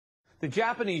The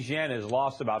Japanese yen has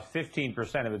lost about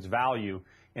 15% of its value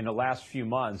in the last few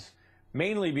months,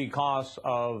 mainly because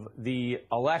of the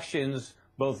elections,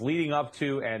 both leading up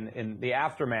to and in the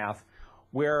aftermath,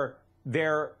 where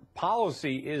their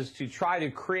policy is to try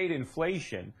to create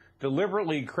inflation,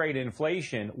 deliberately create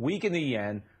inflation, weaken the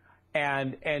yen,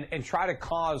 and try to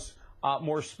cause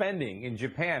more spending in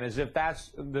Japan, as if that's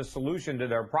the solution to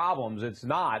their problems. It's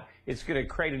not. It's going to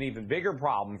create an even bigger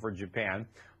problem for Japan.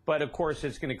 But, of course,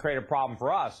 it's going to create a problem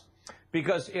for us.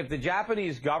 Because if the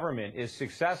Japanese government is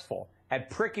successful at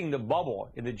pricking the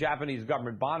bubble in the Japanese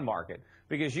government bond market,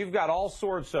 because you've got all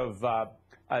sorts of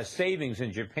savings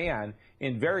in Japan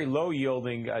in very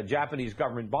low-yielding Japanese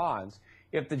government bonds,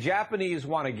 if the Japanese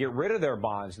want to get rid of their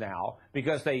bonds now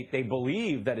because they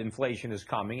believe that inflation is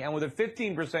coming, and with a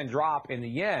 15% drop in the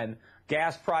yen,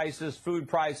 gas prices, food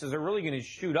prices are really going to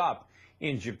shoot up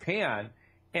in Japan.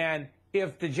 And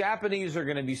if the Japanese are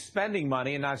going to be spending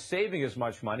money and not saving as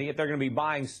much money, if they're going to be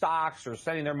buying stocks or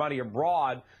sending their money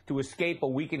abroad to escape a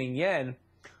weakening yen,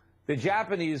 the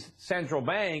Japanese central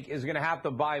bank is going to have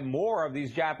to buy more of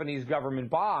these Japanese government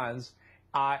bonds.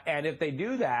 And if they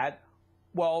do that,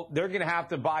 well, they're going to have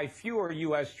to buy fewer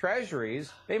U.S.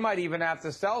 treasuries. They might even have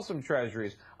to sell some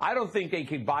treasuries. I don't think they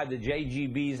could buy the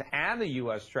JGBs and the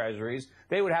U.S. treasuries.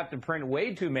 They would have to print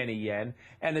way too many yen,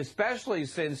 and especially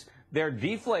since their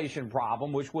deflation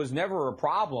problem, which was never a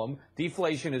problem,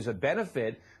 deflation is a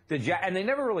benefit, and they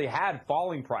never really had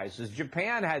falling prices.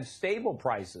 Japan had stable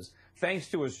prices thanks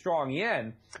to a strong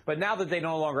yen, but now that they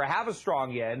no longer have a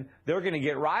strong yen, they're going to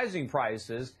get rising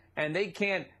prices, and they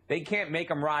can't make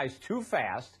them rise too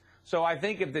fast. So I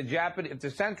think if the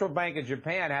Central Bank of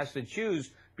Japan has to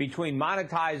choose between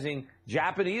monetizing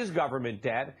Japanese government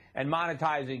debt and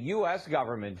monetizing U.S.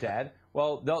 government debt,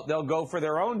 well, they'll go for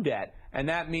their own debt. And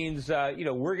that means,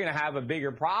 we're going to have a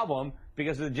bigger problem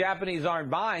because if the Japanese aren't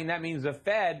buying, that means the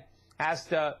Fed has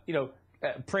to,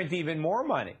 print even more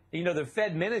money. The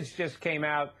Fed minutes just came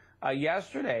out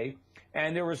yesterday,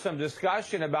 and there was some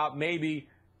discussion about maybe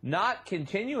not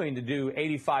continuing to do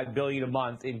 $85 billion a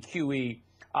month in QE,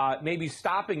 maybe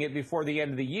stopping it before the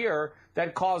end of the year.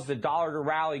 That caused the dollar to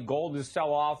rally, gold to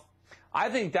sell off. I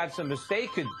think that's a mistake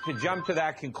to jump to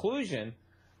that conclusion,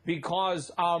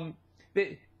 because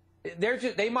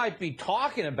they might be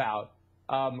talking about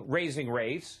raising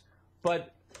rates,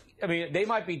 but they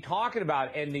might be talking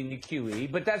about ending the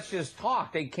QE, but that's just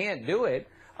talk. They can't do it,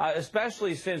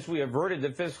 especially since we averted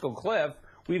the fiscal cliff.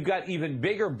 We've got even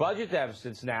bigger budget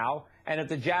deficits now, and if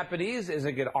the Japanese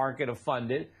aren't going to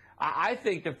fund it, I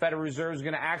think the Federal Reserve is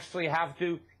going to actually have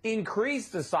to increase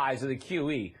the size of the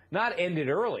QE, not end it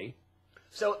early.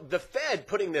 So the Fed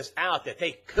putting this out that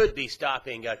they could be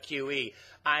stopping QE,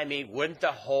 wouldn't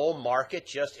the whole market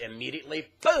just immediately,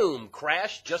 boom,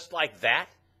 crash just like that?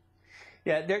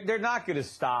 Yeah, they're not going to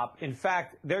stop. In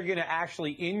fact, they're going to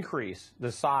actually increase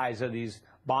the size of these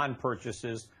bond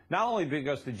purchases, not only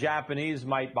because the Japanese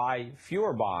might buy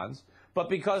fewer bonds, but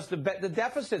because the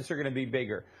deficits are going to be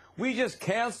bigger. We just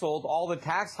canceled all the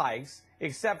tax hikes,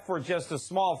 except for just a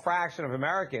small fraction of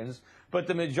Americans, but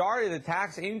the majority of the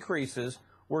tax increases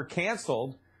were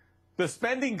canceled. The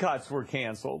spending cuts were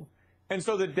canceled. And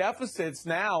so the deficits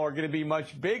now are going to be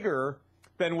much bigger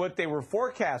than what they were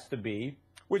forecast to be,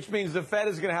 which means the Fed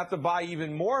is going to have to buy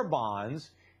even more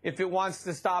bonds if it wants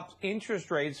to stop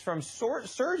interest rates from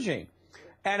surging.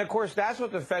 And, of course, that's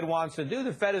what the Fed wants to do.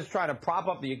 The Fed is trying to prop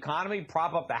up the economy,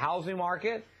 prop up the housing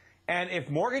market. And if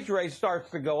mortgage rates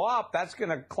starts to go up, that's going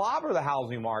to clobber the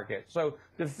housing market. So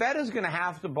the Fed is going to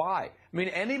have to buy.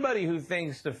 Anybody who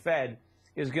thinks the Fed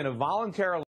is going to voluntarily